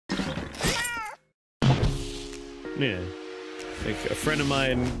Yeah. Like, a friend of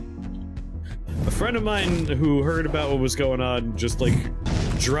mine who heard about what was going on just, like,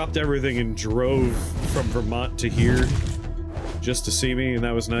 dropped everything and drove from Vermont to here just to see me, and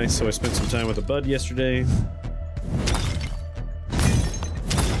that was nice, so I spent some time with a bud yesterday.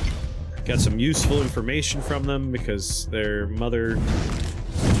 Got some useful information from them because their mother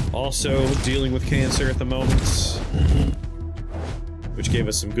also dealing with cancer at the moment, which gave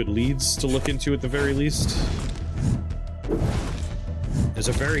us some good leads to look into at the very least. There's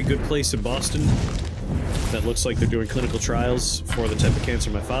a very good place in Boston that looks like they're doing clinical trials for the type of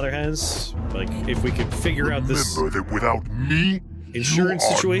cancer my father has. Like, if we could figure out this Remember that without me, insurance you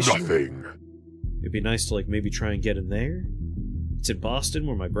are situation, nothing. it'd be nice to, like, maybe try and get in there. It's in Boston,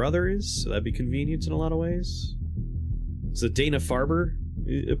 where my brother is, so that'd be convenient in a lot of ways. It's a Dana-Farber.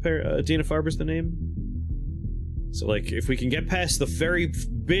 Dana-Farber's the name. So, like, if we can get past the very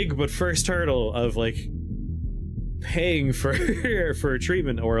big but first hurdle of, like, paying for for a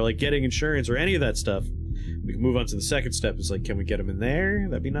treatment or, like, getting insurance or any of that stuff, we can move on to the second step. Is, like, can we get him in there?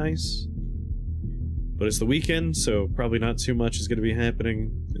 That'd be nice. But it's the weekend, so probably not too much is going to be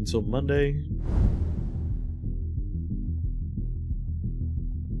happening until Monday.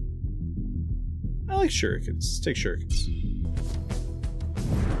 I like shurikens. Take shurikens.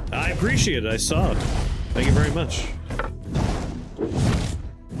 I appreciate it. I saw it. Thank you very much.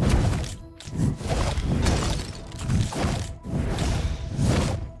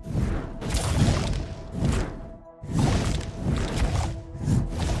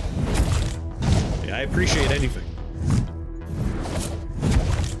 Yeah, I appreciate anything.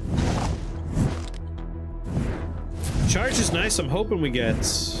 Charge is nice. I'm hoping we get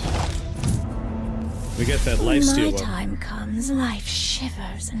that lifesteal. When my time comes, life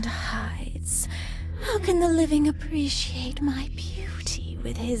shivers and hides. How can the living appreciate my beauty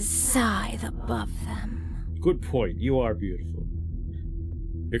with his scythe above them? Good point. You are beautiful.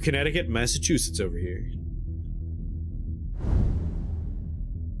 You're Connecticut, Massachusetts over here.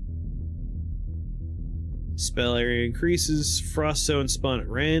 Spell area increases. Frost zone spawn at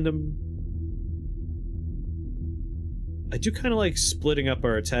random. I do kind of like splitting up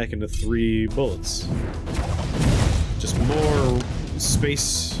our attack into 3 bullets. Just more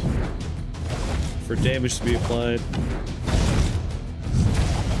space for damage to be applied.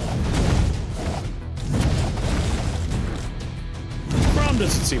 Prom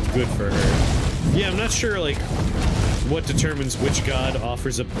doesn't seem good for her. Yeah, I'm not sure, like, what determines which god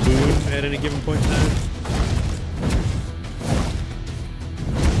offers a boon at any given point in time.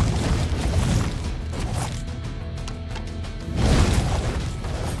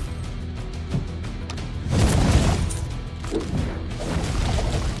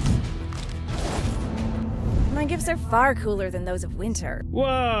 My gifts are far cooler than those of winter.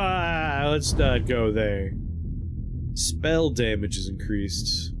 Whoa, let's not go there. Spell damage is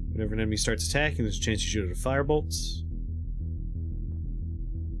increased. Whenever an enemy starts attacking, there's a chance you shoot it a firebolt.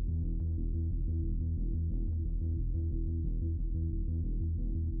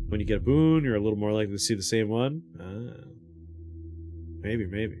 When you get a boon, you're a little more likely to see the same one. Ah. Maybe.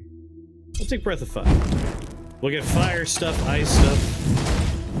 I'll take Breath of Fire. We'll get fire stuff, ice stuff.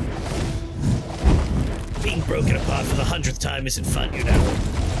 Being broken apart for the 100th time isn't fun, you know.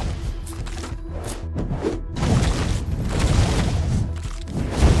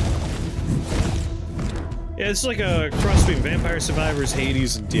 Yeah, it's like a cross between Vampire Survivors,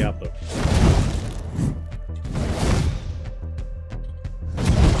 Hades, and Diablo.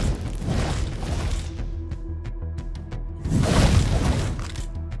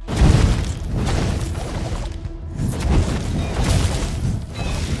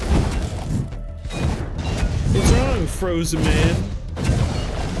 Frozen Man.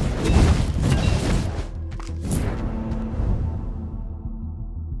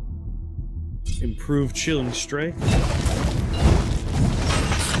 Improved Chilling Strike.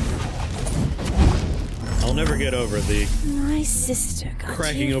 I'll never get over the My sister got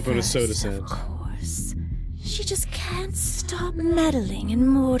cracking here open a soda first, sound. Of course. She just can't stop meddling in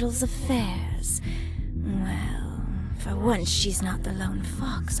mortals' affairs. Well, for once she's not the lone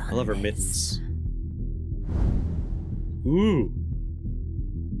fox on I love her this. mittens. Ooh.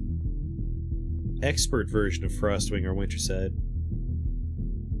 Expert version of Frostwing or Winterside.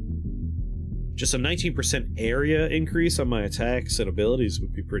 Just a 19% area increase on my attacks and abilities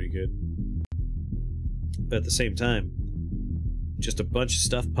would be pretty good. But at the same time, just a bunch of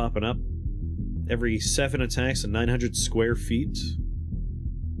stuff popping up. Every 7 attacks and 900 square feet.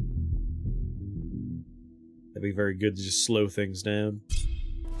 That'd be very good to just slow things down.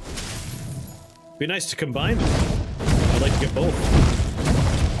 Be nice to combine them. I'd like to get both.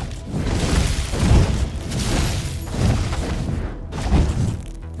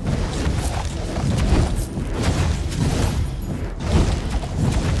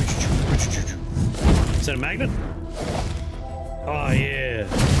 Yeah.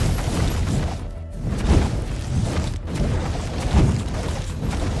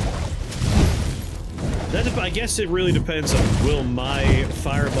 I guess it really depends on will my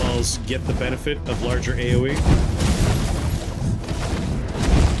fireballs get the benefit of larger AoE?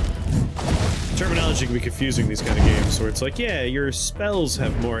 Terminology can be confusing in these kind of games, where it's like, yeah, your spells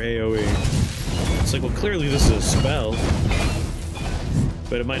have more AoE. It's like, well, clearly this is a spell,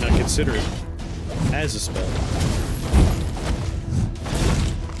 but it might not consider it as a spell.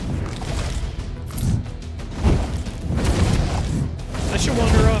 I should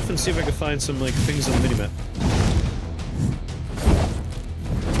wander off and see if I can find some, like, things on the minimap.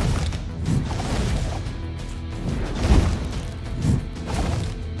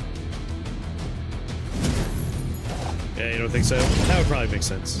 Yeah, you don't think so? That would probably make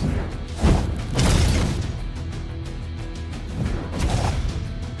sense.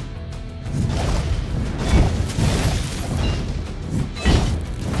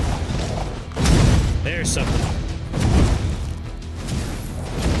 There's something.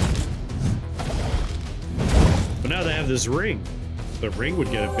 But now they have this ring. The ring would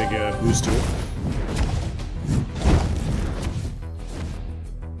get a big boost to it.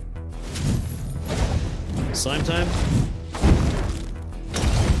 Slime time?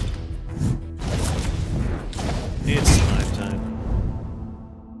 It's slime time.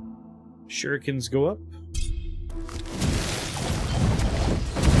 Shurikens go up.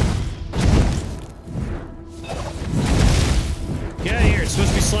 Get out of here, it's supposed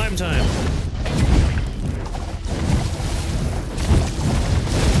to be slime time.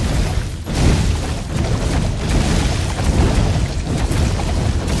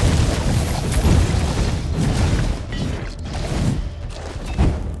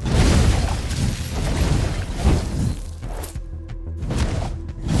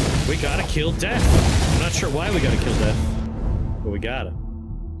 We gotta kill Death. I'm not sure why we gotta kill Death, but we gotta.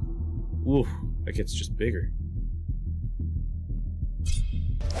 Ooh, that gets just bigger.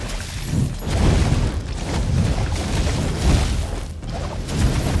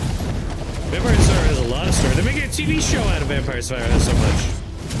 Vampire Survivor has a lot of story. They're making a TV show out of Vampire Survivor so much.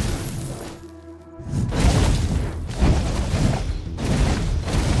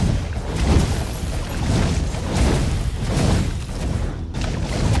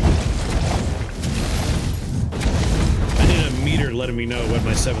 I need a meter letting me know when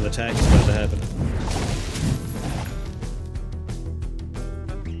my 7th attack is about to happen.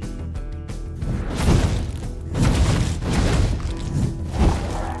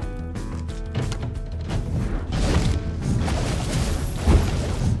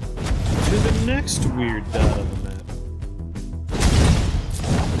 Next weird dot on the map.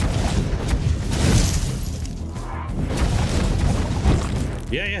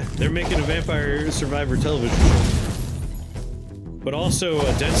 Yeah, they're making a Vampire Survivor television show. But also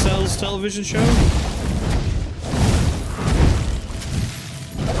a Dead Cells television show?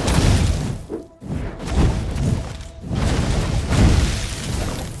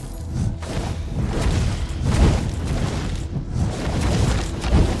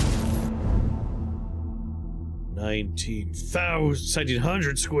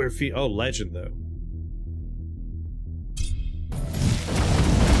 $19,100 square feet. Oh, legend, though.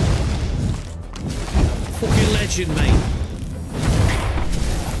 Fucking legend, mate.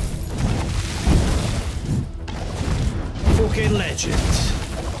 Fucking legend.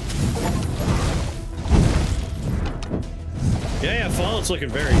 Yeah, Fallout's looking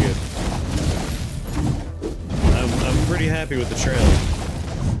very good. I'm pretty happy with the trailer.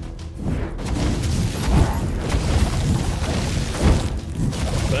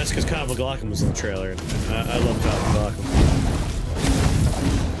 But that's because Kyle MacLachlan was in the trailer, and I love Kyle MacLachlan.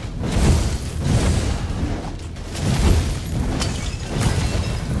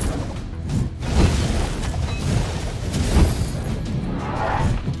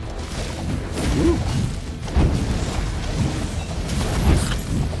 Woo.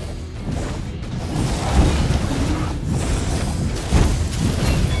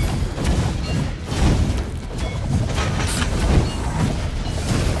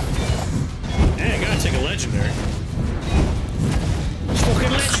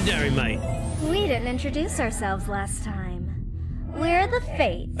 We didn't introduce ourselves last time. We're the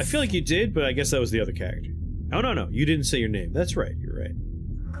Fates. I feel like you did, but I guess that was the other character. Oh, no, you didn't say your name. That's right, you're right.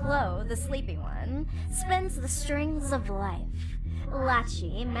 Chloe, the sleepy one, spins the strings of life.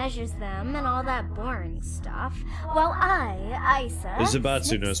 Lachi measures them and all that boring stuff, while Isa,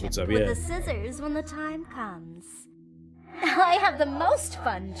 Zabatsu knows what's up, with yeah. the scissors when the time comes. I have the most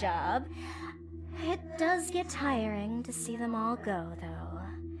fun job. It does get tiring to see them all go, though.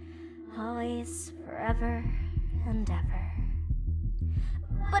 Always, forever, and ever.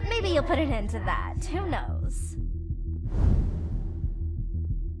 But maybe you'll put an end to that. Who knows?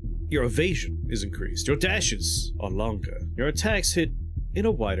 Your evasion is increased. Your dashes are longer. Your attacks hit in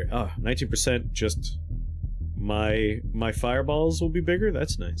a wider... 19% just... My fireballs will be bigger?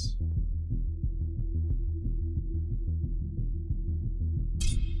 That's nice.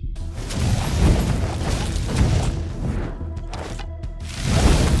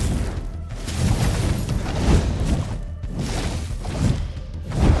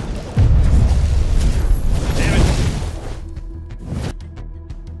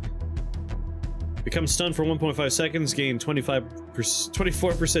 Become stunned for 1.5 seconds, gain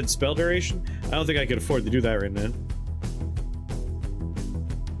 24% spell duration. I don't think I could afford to do that right now.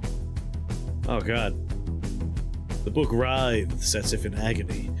 Oh god. The book writhes as if in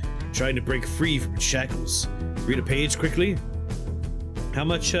agony, trying to break free from its shackles. Read a page quickly. How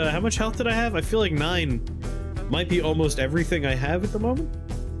much health did I have? I feel like 9 might be almost everything I have at the moment.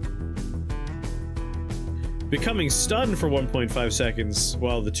 Becoming stunned for 1.5 seconds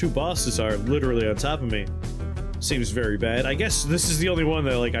while the 2 bosses are literally on top of me seems very bad. I guess this is the only one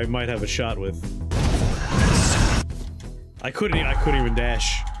that like I might have a shot with. I couldn't even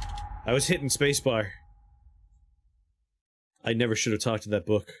dash. I was hitting spacebar. I never should have talked to that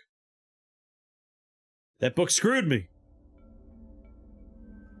book. That book screwed me.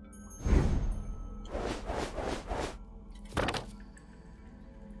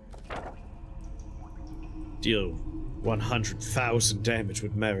 Deal 100,000 damage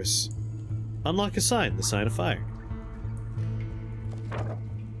with Maris. Unlock a sign, the sign of fire.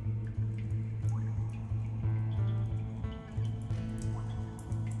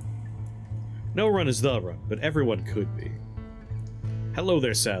 No run is the run, but everyone could be. Hello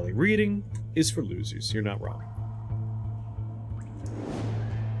there, Sally. Reading is for losers. You're not wrong.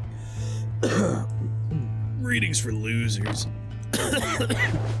 Reading's for losers.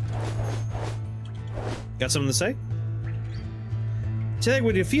 Got something to say? Today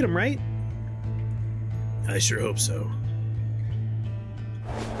would defeat him, right? I sure hope so.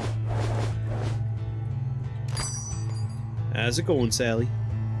 How's it going, Sally?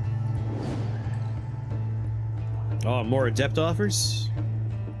 Oh, more adept offers?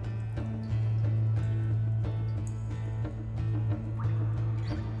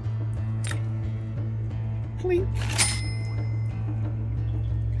 Clink.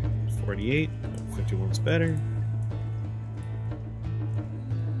 48. 51's better.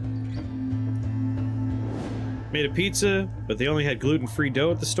 Made a pizza, but they only had gluten-free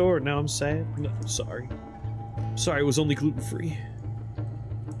dough at the store, and now I'm sad. No, I'm sorry. Sorry, it was only gluten-free.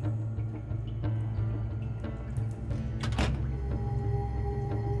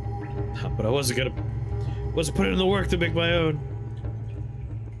 But I wasn't putting in the work to make my own.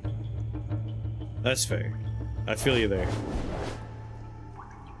 That's fair. I feel you there.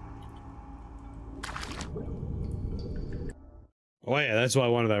 Oh yeah, that's why I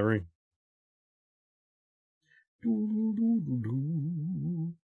wanted that ring.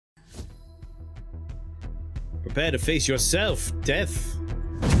 Prepare to face yourself, death.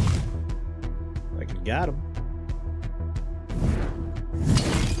 Like you got him.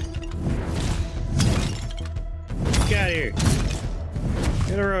 Get out of here.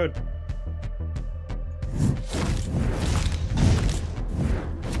 Get a road.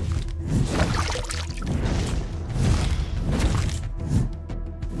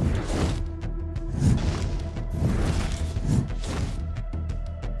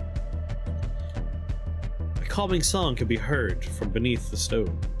 Calming song can be heard from beneath the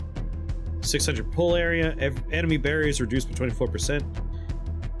stone. 600 pull area. Enemy barriers reduced by 24%.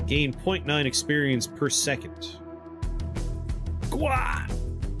 Gain 0.9 experience per second. Gwa! I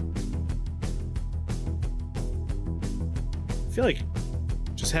feel like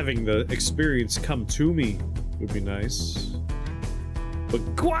just having the experience come to me would be nice. But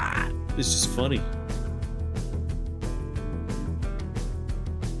Gwa! It's just funny.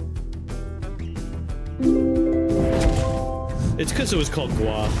 It's because it was called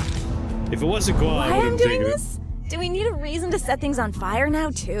Gua. If it wasn't Gua, I wouldn't Why I'm dig doing it. this? Do we need a reason to set things on fire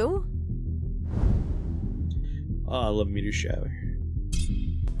now, too? Oh, I love meteor shower.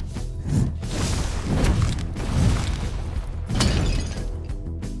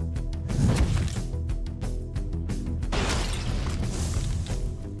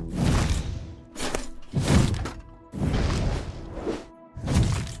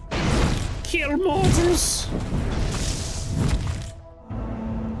 Kill mortals!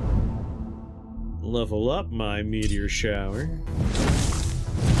 Level up my meteor shower.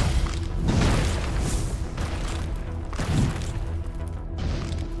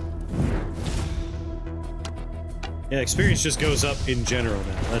 Yeah, experience just goes up in general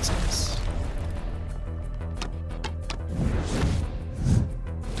now. That's nice.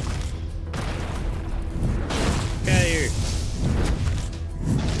 Get out of here.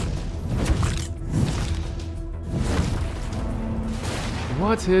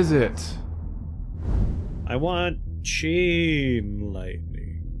 What is it? I want chain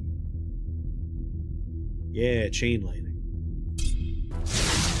lightning. Yeah, chain lightning.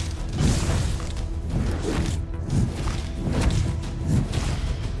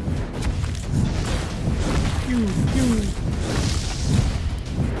 Pew, pew.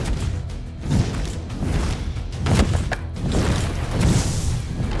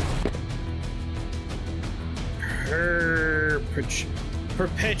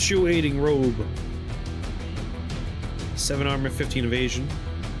 Perpetuating robe. 7 armor, 15 evasion.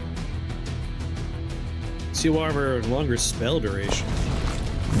 Seal armor, longer spell duration.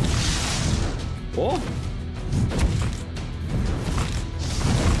 Oh!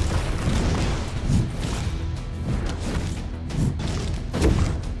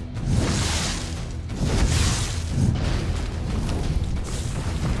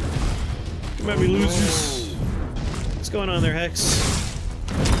 Come at me, losers. What's going on there, Hex?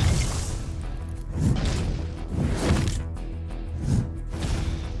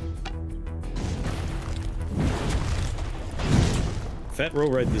 Fat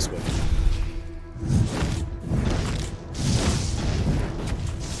roll right this way.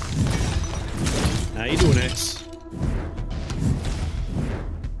 How you doing, X?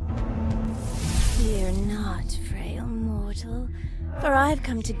 Fear not, frail mortal, for I've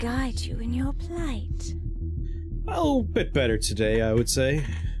come to guide you in your plight. Oh, a bit better today, I would say.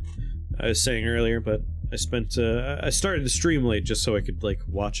 I was saying earlier, but I spent, I started the stream late just so I could, like,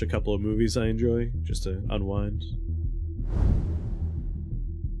 watch a couple of movies I enjoy, just to unwind.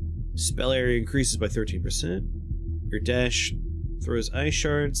 Spell area increases by 13%. Your dash throws ice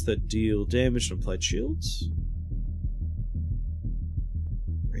shards that deal damage to applied shields.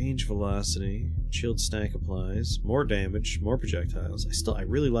 Range velocity. Shield stack applies. More damage, more projectiles. I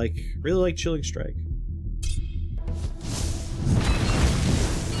really like Chilling Strike.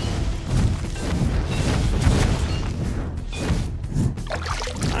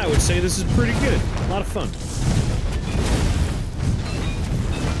 I would say this is pretty good. A lot of fun.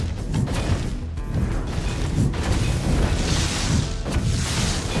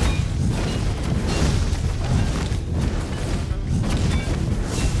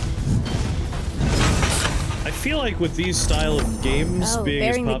 I feel like with these style of games being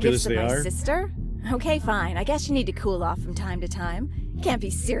as popular as they are... Sister? Okay, fine. I guess you need to cool off from time to time. You can't be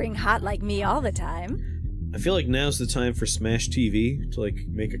searing hot like me all the time. I feel like now's the time for Smash TV to, like,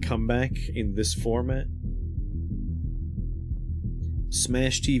 make a comeback in this format.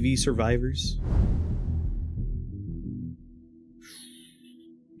 Smash TV Survivors.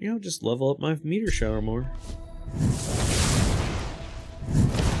 You know, just level up my meteor shower more.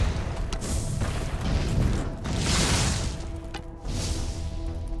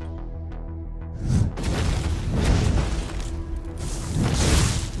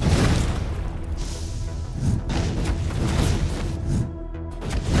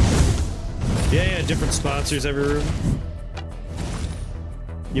 Yeah, different sponsors every room.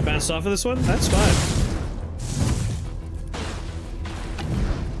 You bounced off of this one? That's fine.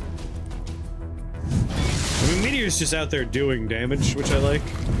 I mean, Meteor's just out there doing damage, which I like.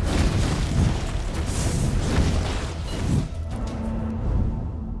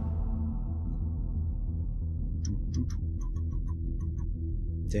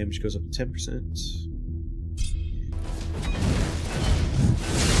 Damage goes up to 10%.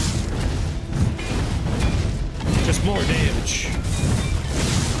 Just more damage.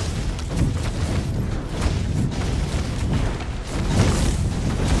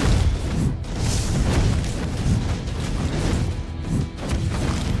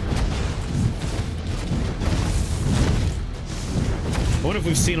 I wonder if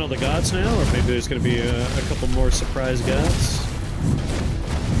we've seen all the gods now, or maybe there's going to be a couple more surprise gods.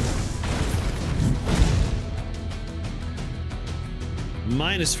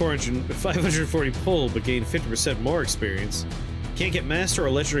 Minus 540 pull, but gain 50% more experience. Can't get master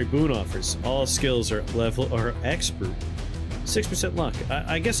or legendary boon offers. All skills are level or expert. 6% luck.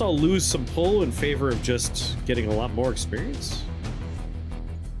 I guess I'll lose some pull in favor of just getting a lot more experience.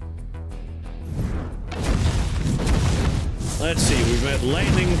 Let's see, we've met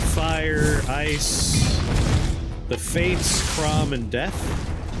lightning, fire, ice, the fates, Crom, and death.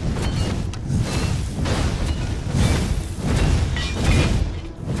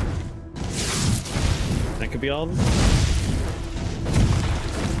 That could be all of them.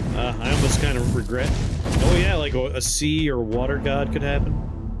 I almost kind of regret. Oh yeah, like a sea or water god could happen.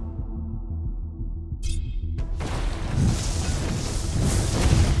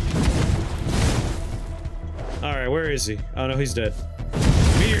 Alright, where is he? Oh no, he's dead.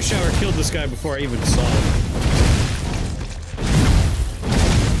 Meteor shower killed this guy before I even saw him.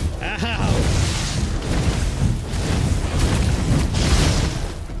 Ow!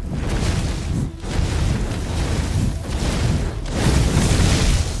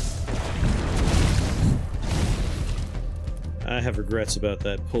 I have regrets about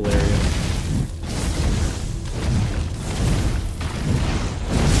that pull area.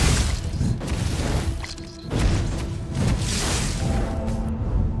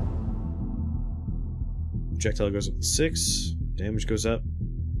 Projectile goes up to 6. Damage goes up.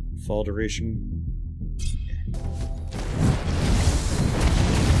 Fall duration.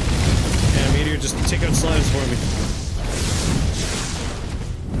 Yeah, Meteor, just take out slimes for me.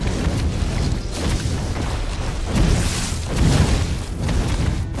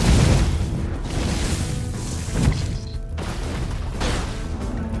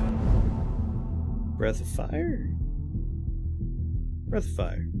 Breath of fire? Breath of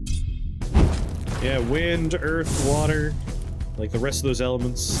fire. Yeah, wind, earth, water. Like the rest of those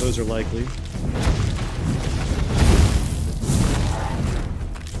elements, those are likely.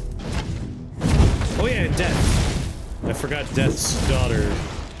 Oh yeah, and Death. I forgot Death's daughter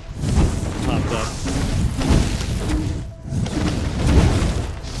popped up.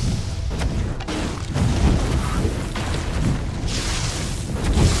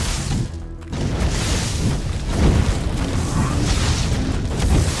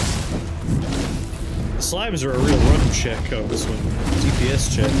 Slimes are a real run check on this one. DPS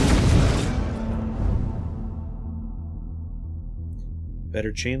check.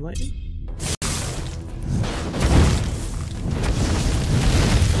 Better chain lightning?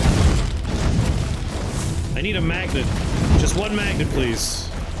 I need a magnet. Just one magnet, please.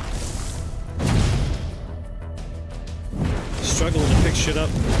 Struggling to pick shit up.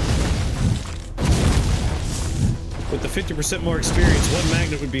 With the 50% more experience, one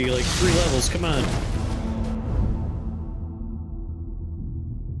magnet would be like 3 levels. Come on.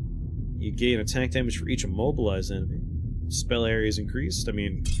 You gain attack damage for each immobilized enemy. Spell area is increased. I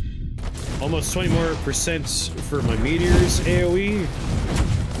mean, almost 20% more for my meteors AoE.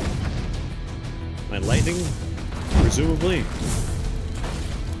 My lightning, presumably.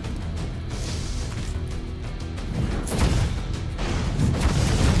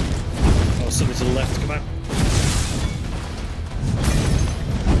 Oh, something to the left. Come on.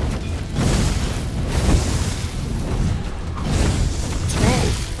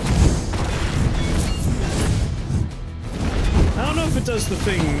 It does the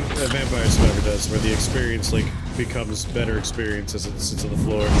thing Vampire Survivor does, where the experience, like, becomes better experience as it sits on the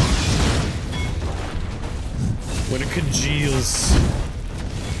floor. When it congeals.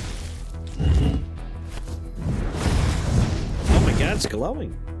 Oh my god, it's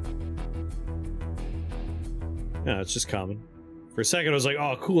glowing. No, it's just common. For a second I was like,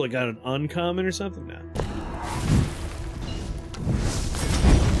 oh cool, I got an uncommon or something? Nah.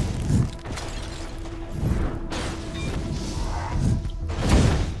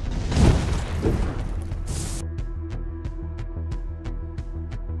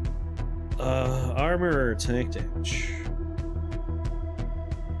 Armor or attack damage?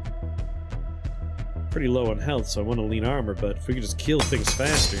 Pretty low on health, so I want to lean armor, but if we could just kill things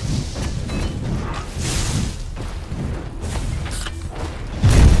faster.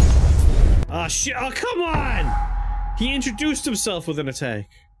 Ah, shit! Oh, come on! He introduced himself with an attack.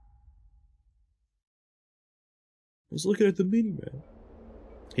 I was looking at the mini-map.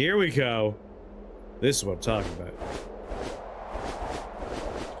 Here we go. This is what I'm talking about.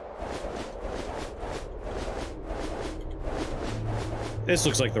 This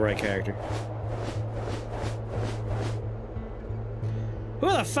looks like the right character. Who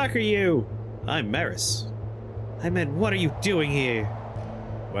the fuck are you? I'm Maris. I meant, what are you doing here?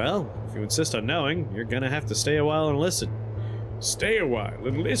 Well, if you insist on knowing, you're gonna have to stay a while and listen. Stay a while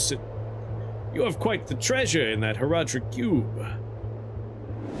and listen. You have quite the treasure in that Herodric cube.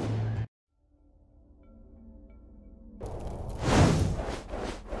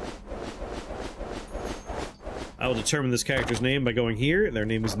 I will determine this character's name by going here. Their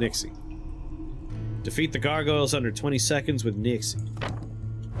name is Nixie. Defeat the gargoyles under 20 seconds with Nixie.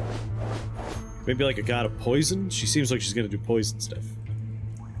 Maybe like a god of poison? She seems like she's gonna do poison stuff.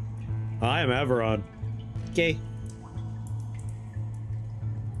 I am Averon. Okay.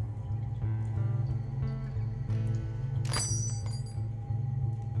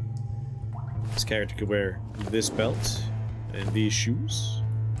 This character could wear this belt and these shoes.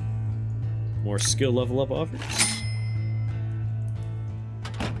 More skill level up offers.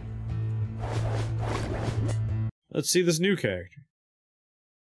 Let's see this new character.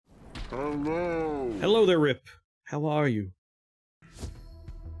 Hello. Hello there, Rip. How are you?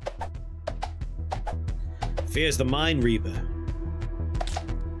 Fears the Mind Reaper.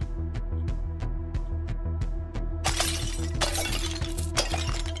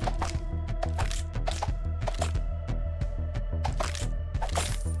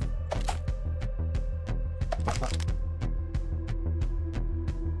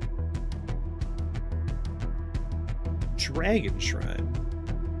 Dragon Shrine.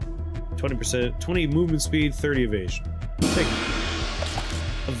 20%, 20 movement speed, 30 evasion. Take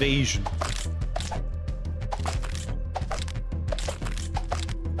evasion.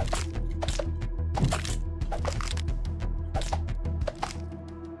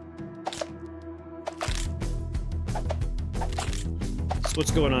 So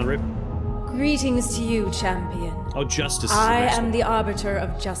what's going on, Rip? Greetings to you, champion. Oh, Justice. I am the Arbiter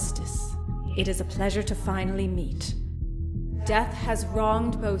of Justice. It is a pleasure to finally meet. Death has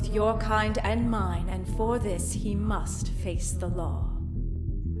wronged both your kind and mine, and for this he must face the law.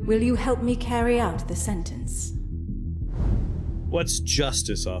 Will you help me carry out the sentence? What's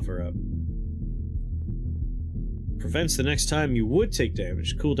Justice offer up? Prevents the next time you would take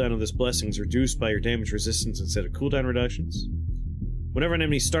damage. Cooldown of this blessing is reduced by your damage resistance instead of cooldown reductions. Whenever an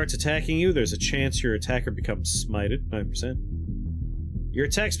enemy starts attacking you, there's a chance your attacker becomes smited, 9%. Your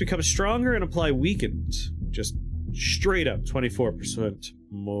attacks become stronger and apply weakened. Just straight up 24%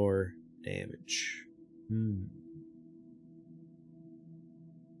 more damage.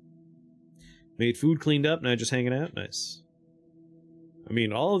 Made food, cleaned up, now just hanging out. Nice. I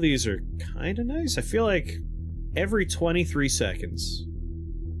mean, all of these are kind of nice. I feel like every 23 seconds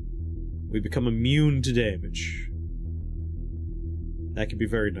we become immune to damage. That could be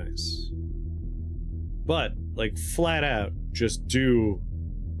very nice. But, like, flat out, just do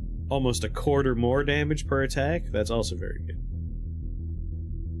almost a quarter more damage per attack. That's also very good.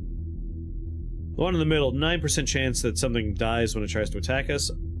 The one in the middle, 9% chance that something dies when it tries to attack us.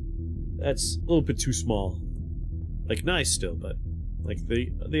 That's a little bit too small. Like, nice still, but like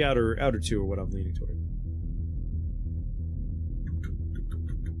the outer two are what I'm leaning toward.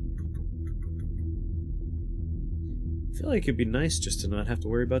 I feel like it'd be nice just to not have to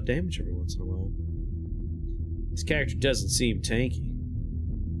worry about damage every once in a while. This character doesn't seem tanky.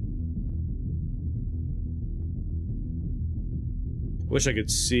 Wish I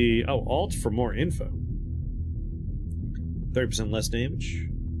could see... Oh, Alt for more info. 30% less damage.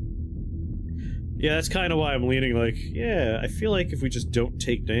 Yeah, that's kind of why I'm leaning like, yeah, I feel like if we just don't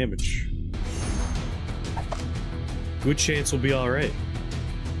take damage, good chance we'll be alright.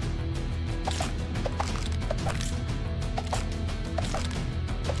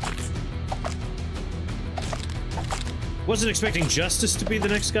 Wasn't expecting Justice to be the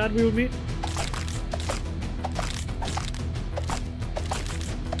next god we would meet.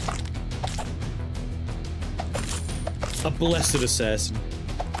 A blessed assassin.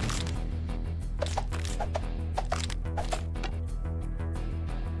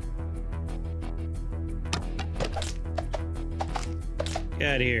 Get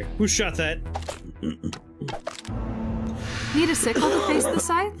out of here. Who shot that? Need a sickle to face the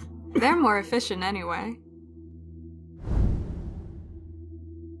scythe? They're more efficient anyway.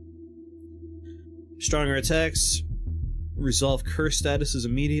 Stronger attacks. Resolve curse statuses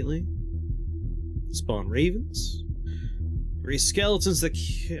immediately. Spawn ravens. Raise skeletons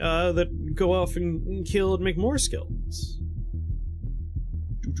that go off and kill and make more skeletons.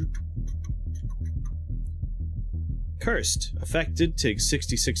 Cursed. Affected takes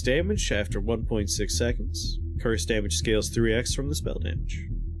 66 damage after 1.6 seconds. Cursed damage scales 3x from the spell damage.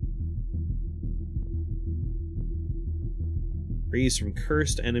 Raise from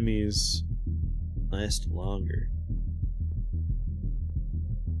cursed enemies last longer.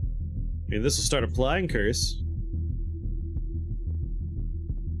 I mean, this will start applying curse.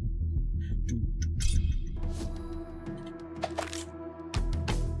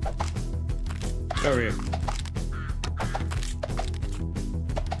 Over here.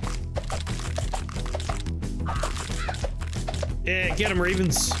 Yeah, get him,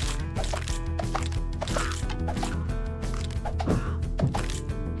 Ravens.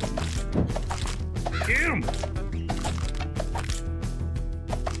 Get him!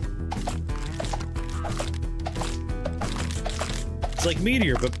 It's like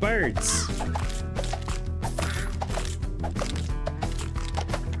Meteor, but birds.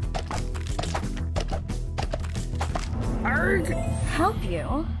 Arg! Help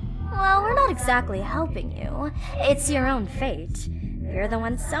you? Well, we're not exactly helping you. It's your own fate. You're the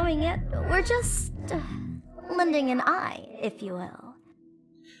one sewing it. We're just lending an eye, if you will.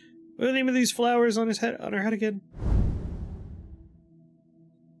 What are the name of these flowers on his head? On her head again?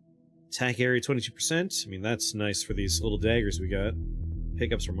 Attack area 22%. I mean, that's nice for these little daggers we got.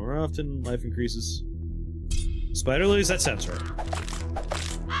 Pickups for more often. Life increases. Spider lilies. That sounds right.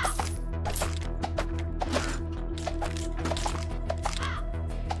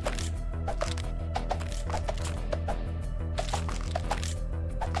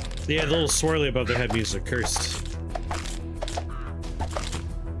 Yeah, the little swirly above their head means they're cursed.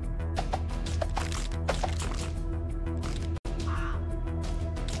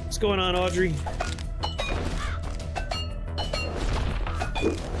 What's going on, Audrey?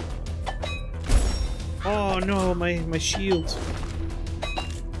 Oh no, my shield.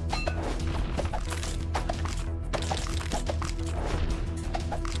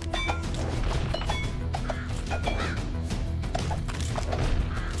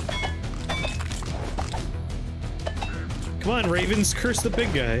 Come on, Ravens, curse the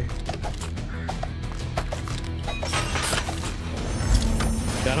big guy.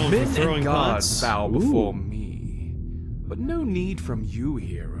 Got him for throwing pots. Bow before me, but no need from you,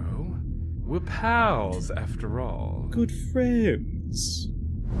 hero. We're pals, after all. Good friends.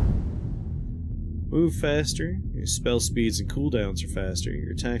 Move faster. Your spell speeds and cooldowns are faster.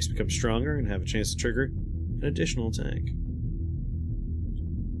 Your attacks become stronger and have a chance to trigger an additional attack.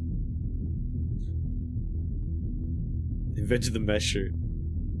 Invented the mesh shirt.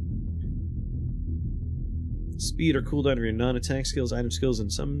 Speed or cooldown of your non-attack skills, item skills, and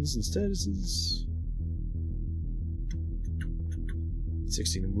summons and statuses.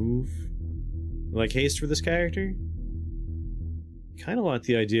 16 to move. Like haste for this character? Kind of want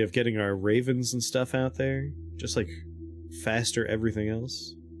the idea of getting our ravens and stuff out there. Just like faster everything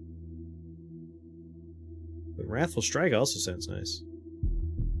else. But Wrathful Strike also sounds nice.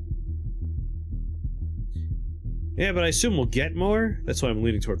 Yeah, but I assume we'll get more. That's why I'm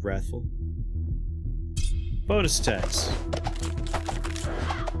leaning toward Wrathful. Bonus attacks.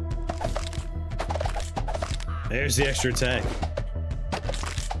 There's the extra attack.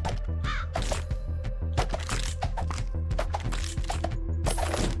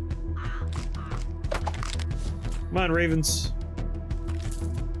 Come on, Ravens.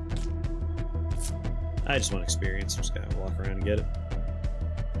 I just want experience. I'm just gonna walk around and get it.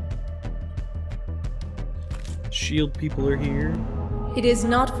 Shield people are here. It is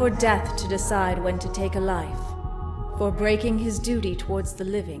not for death to decide when to take a life. For breaking his duty towards the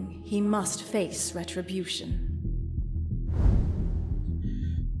living, he must face retribution.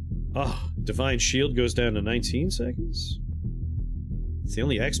 Oh, Divine Shield goes down to 19 seconds? It's the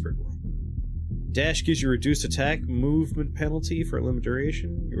only expert one. Dash gives you reduced attack movement penalty for a limited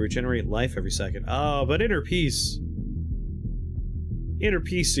duration. You regenerate life every second. Oh, but Inner Peace. Inner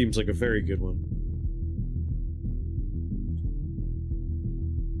Peace seems like a very good one.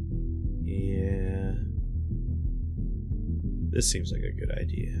 Yeah. This seems like a good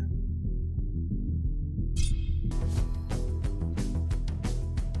idea.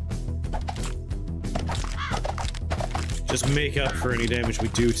 Just make up for any damage we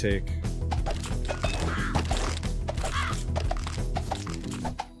do take.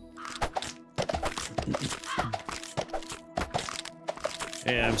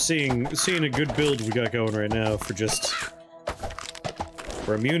 Yeah, I'm seeing a good build we got going right now for just...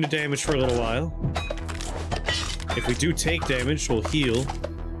 We're immune to damage for a little while. If we do take damage, we'll heal.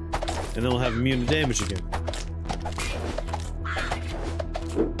 And then we'll have immune to damage again.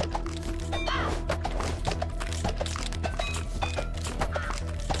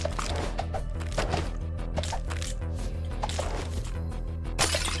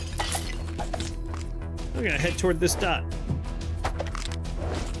 I'm gonna head toward this dot.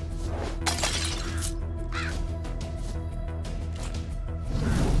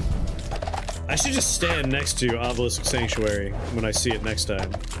 I should just stand next to Obelisk Sanctuary when I see it next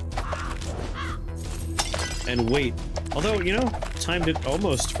time. And wait. Although, you know, timed it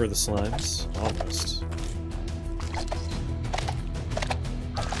almost for the slimes. Almost.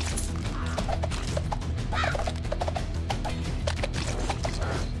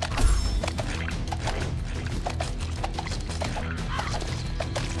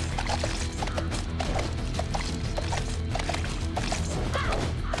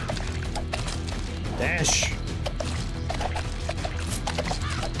 Dash.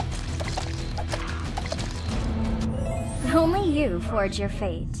 Only you forge your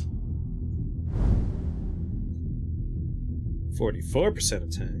fate. 44%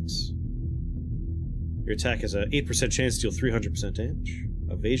 attacks. Your attack has a 8% chance to deal 300% damage.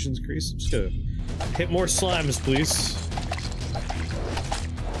 Evasion's increased. I'm just gonna hit more slimes, please.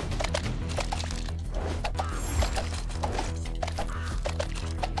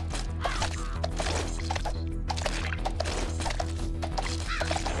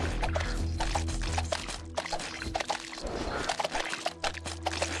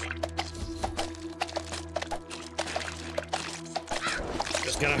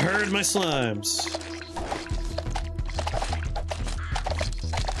 Gotta herd my slimes.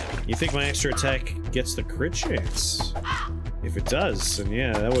 You think my extra attack gets the crit chance? If it does, then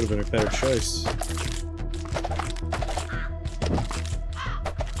yeah, that would have been a better choice.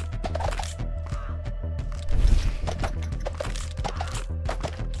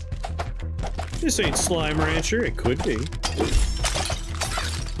 This ain't Slime Rancher, it could be.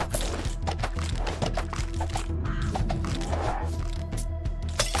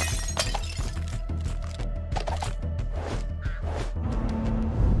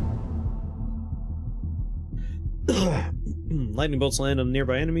 Lightning bolts land on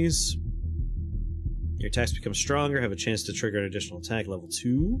nearby enemies. Your attacks become stronger, have a chance to trigger an additional attack level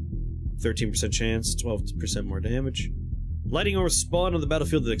 2. 13% chance, 12% more damage. Lightning orbs spawn on the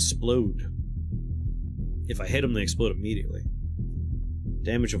battlefield that explode. If I hit them, they explode immediately.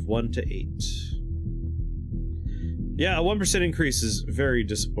 Damage of 1 to 8. Yeah, a 1% increase is very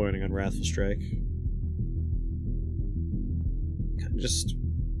disappointing on Wrathful Strike. Kinda just...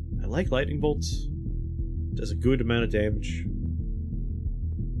 I like Lightning Bolts. Does a good amount of damage.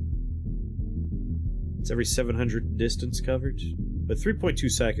 It's every 700 distance covered. But 3.2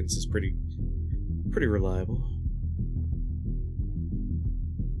 seconds is pretty reliable.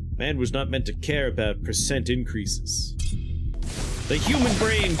 Man was not meant to care about percent increases. The human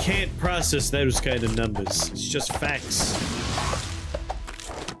brain can't process those kind of numbers. It's just facts.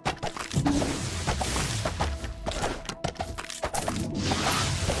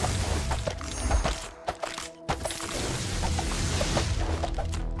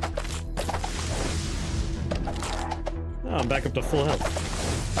 Oh, I'm back up to full health.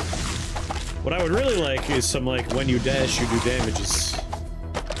 What I would really like is some, like, when you dash, you do damages.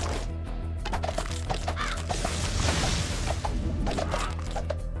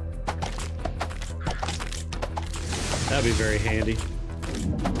 That'd be very handy.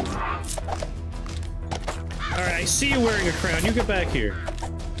 Alright, I see you wearing a crown. You get back here.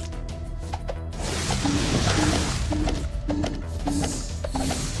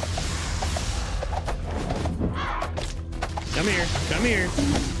 Come here. Come here.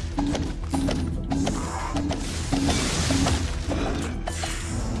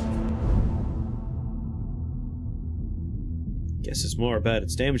 Guess it's more about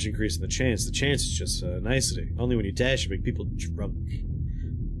its damage increase than the chance. The chance is just a nicety. Only when you dash, you make people drunk.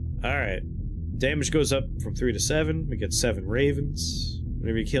 Alright. Damage goes up from 3 to 7. We get 7 ravens.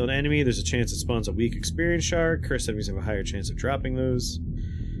 Whenever you kill an enemy, there's a chance it spawns a weak experience shard. Cursed enemies have a higher chance of dropping those.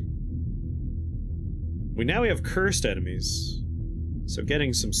 Now we have cursed enemies. So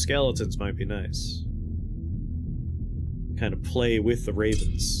getting some skeletons might be nice. Kind of play with the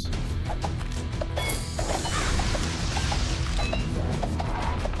ravens.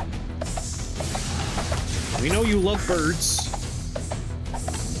 We know you love birds.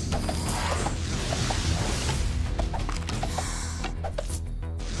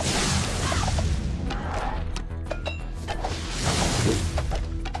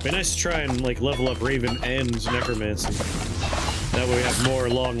 Be nice to try and, like, level up Raven and Necromancy. That way we have more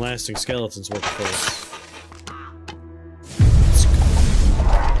long-lasting skeletons working for us.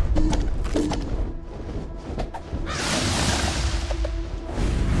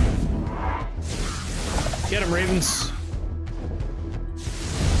 Get him, Ravens.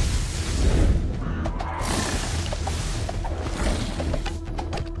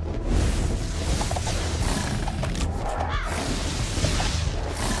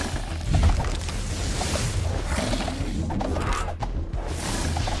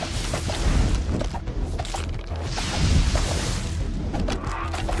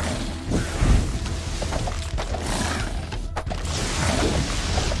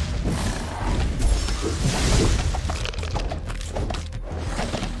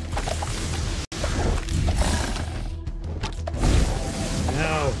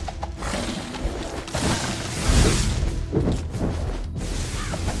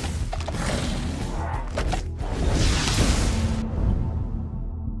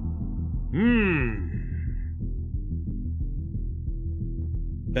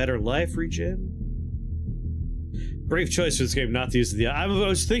 Better life regen? Brave choice for this game not to use the... I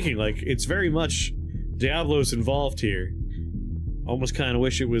was thinking, like, it's very much Diablo's involved here. Almost kind of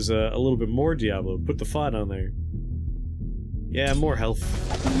wish it was a little bit more Diablo. Put the font on there. Yeah, more health.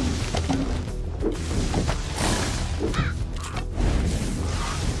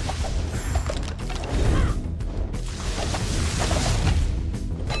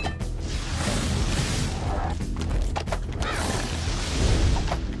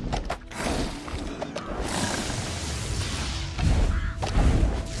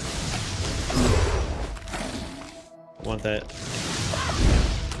 Want that.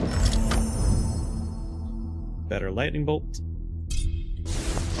 Better lightning bolt.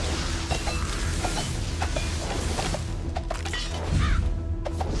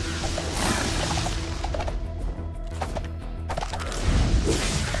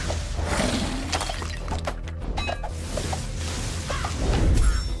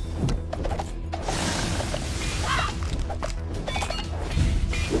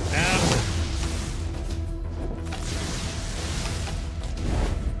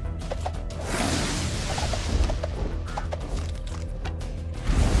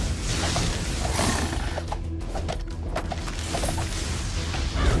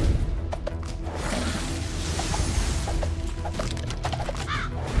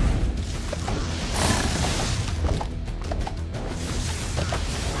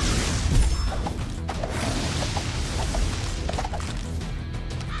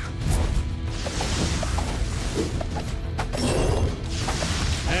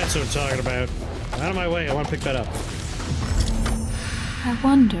 That's what I'm talking about. Out of my way, I want to pick that up. I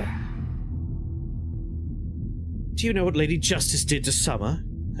wonder. Do you know what Lady Justice did to Summer?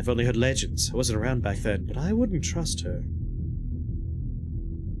 I've only heard legends. I wasn't around back then, but I wouldn't trust her.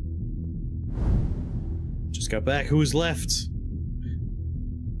 Just got back. Who's left?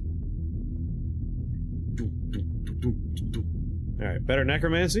 Alright, better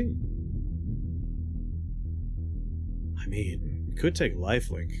necromancy? I mean, we could take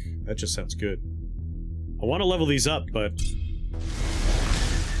lifelink. That just sounds good. I want to level these up, but...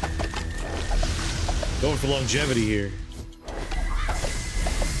 going for longevity here.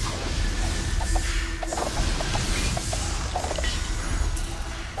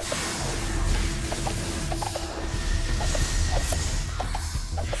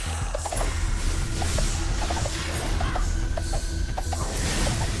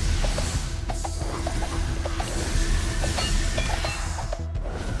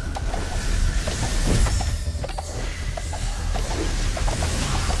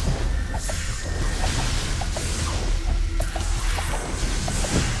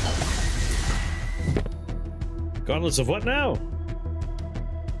 Gauntlets of what now?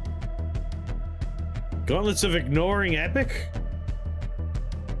 Gauntlets of ignoring epic?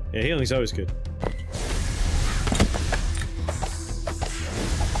 Yeah, healing's always good.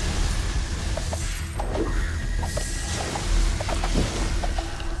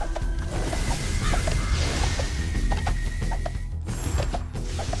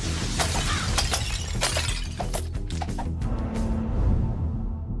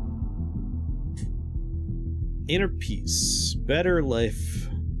 Inner peace. Better life.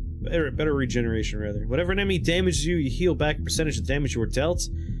 Better regeneration, rather. Whatever an enemy damages you, you heal back a percentage of damage you were dealt,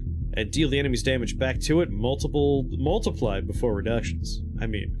 and deal the enemy's damage back to it, multiplied before reductions. I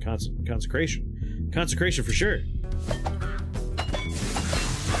mean, consecration. Consecration for sure.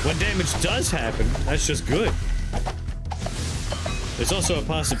 When damage does happen, that's just good. There's also a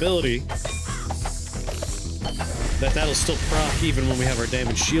possibility that that'll still proc even when we have our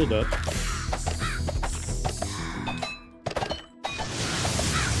damage shield up.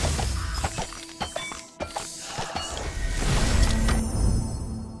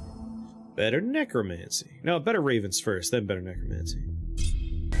 Better necromancy. No, better ravens first, then better necromancy.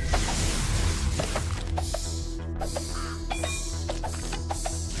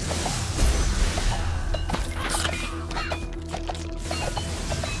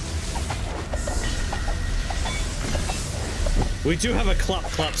 We do have a clop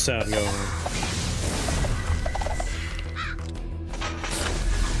clop sound going on.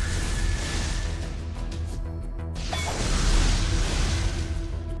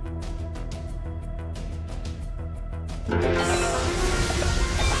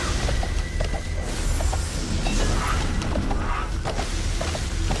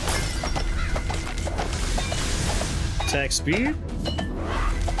 Attack speed?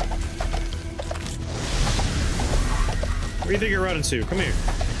 Where do you think you're running to? Come here.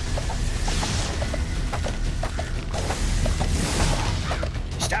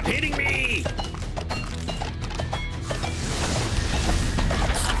 Stop hitting me!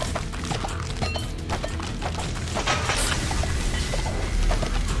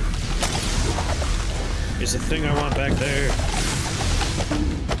 There's a thing I want back there.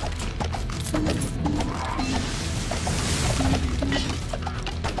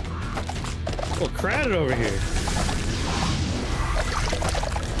 Oh, crowded over here.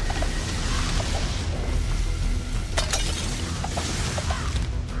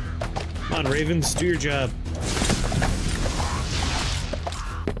 Come on, Ravens, do your job.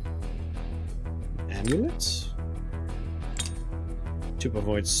 Amulets? To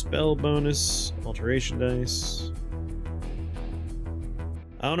avoid spell bonus, alteration dice.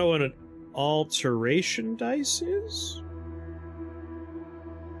 I don't know what alteration dice is?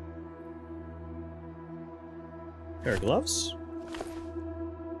 Pair of gloves?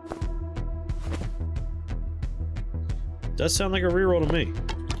 Does sound like a reroll to me.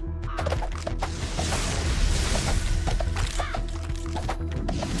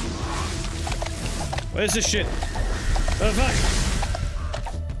 What is this shit? What the fuck?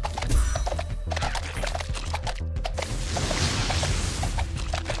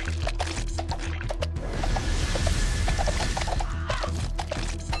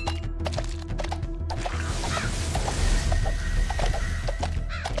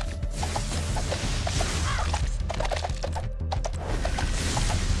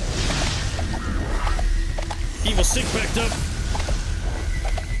 Evil sink backed up.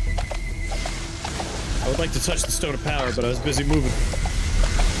 I would like to touch the stone of power, but I was busy moving.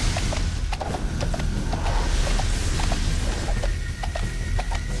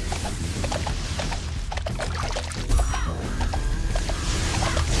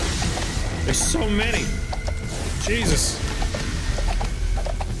 There's so many. Jesus.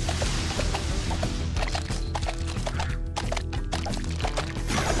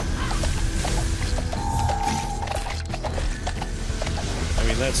 I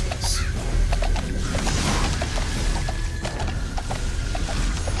mean, that's nice.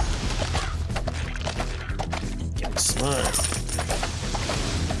 Getting slime.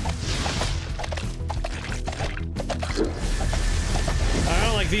 I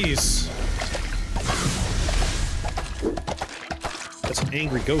don't like these. That's some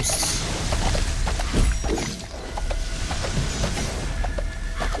angry ghosts.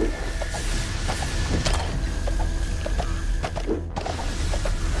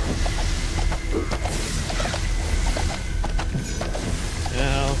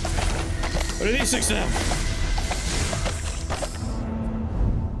 Now, what are these things now?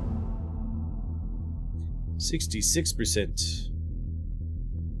 $66%.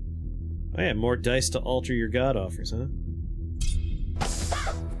 Oh yeah, more dice to alter your god offers, huh?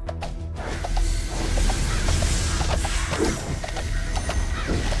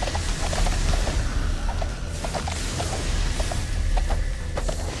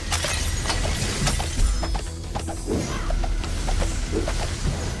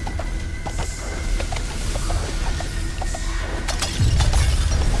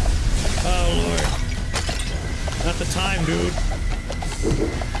 Oh lord. Not the time, dude.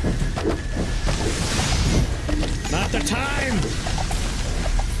 Not the time!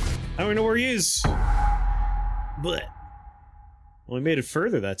 I don't even know where he is. But well, we made it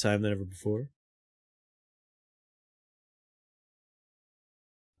further that time than ever before.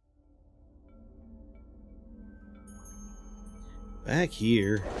 Back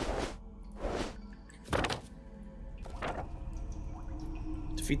here.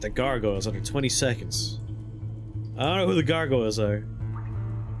 Defeat the gargoyles under 20 seconds. I don't know who the gargoyles are.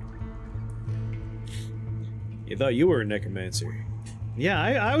 You thought you were a necromancer. Yeah,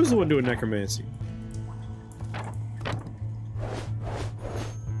 I was the one doing necromancy.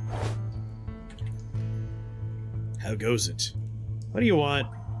 How goes it? What do you want?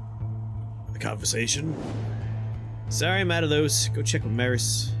 A conversation? Sorry, I'm out of those. Go check with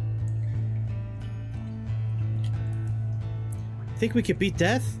Maris. Think we can beat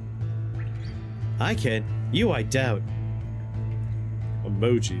death? I can. You, I doubt.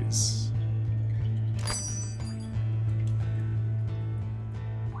 Emojis.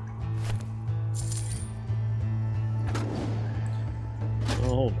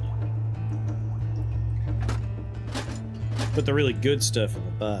 Hold on. Put the really good stuff in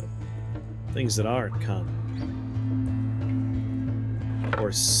the bottom. Things that aren't common.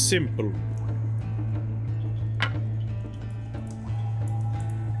 Or simple.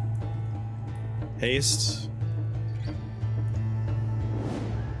 Haste.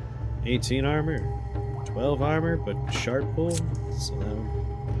 18 armor. 12 armor, but sharp pull. So that one.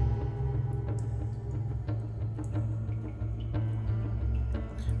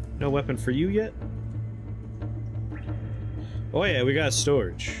 No weapon for you yet? Oh yeah, we got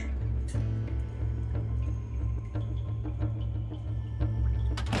storage.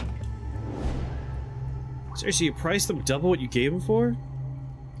 Seriously, you priced them double what you gave them for?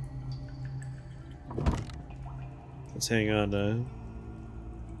 Let's hang on to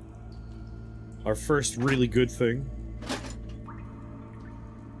our first really good thing.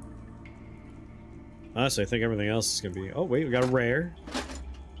 Honestly, I think everything else is gonna be... Oh wait, we got a rare.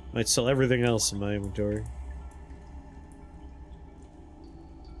 Might sell everything else in my inventory.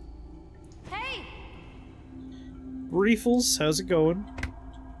 Hey! Briefles, how's it going?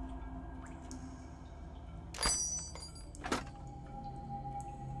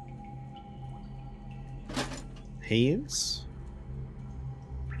 pants?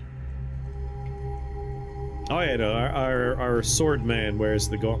 Oh yeah, no, our sword man wears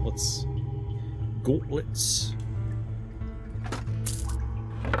the gauntlets. Gauntlets.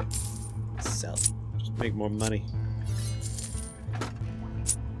 Sell. Just make more money.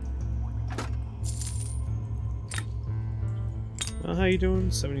 How you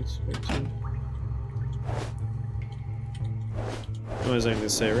doing? 72. What was I going to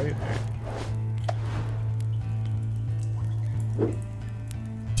say, right?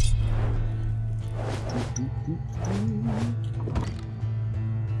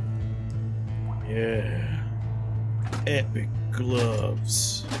 Yeah. Epic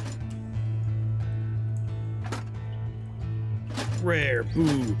gloves. Rare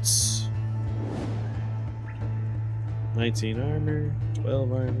boots. 19 armor,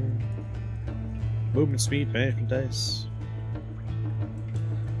 12 armor. Movement speed, management dice.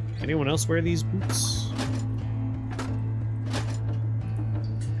 Anyone else wear these boots?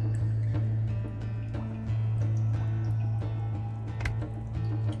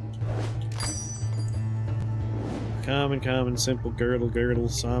 Common, simple, girdle,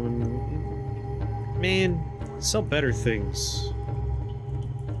 salmon. Man, sell better things.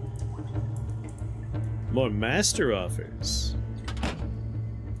 More master offers.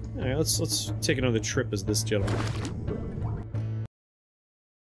 Alright, let's take another trip as this gentleman.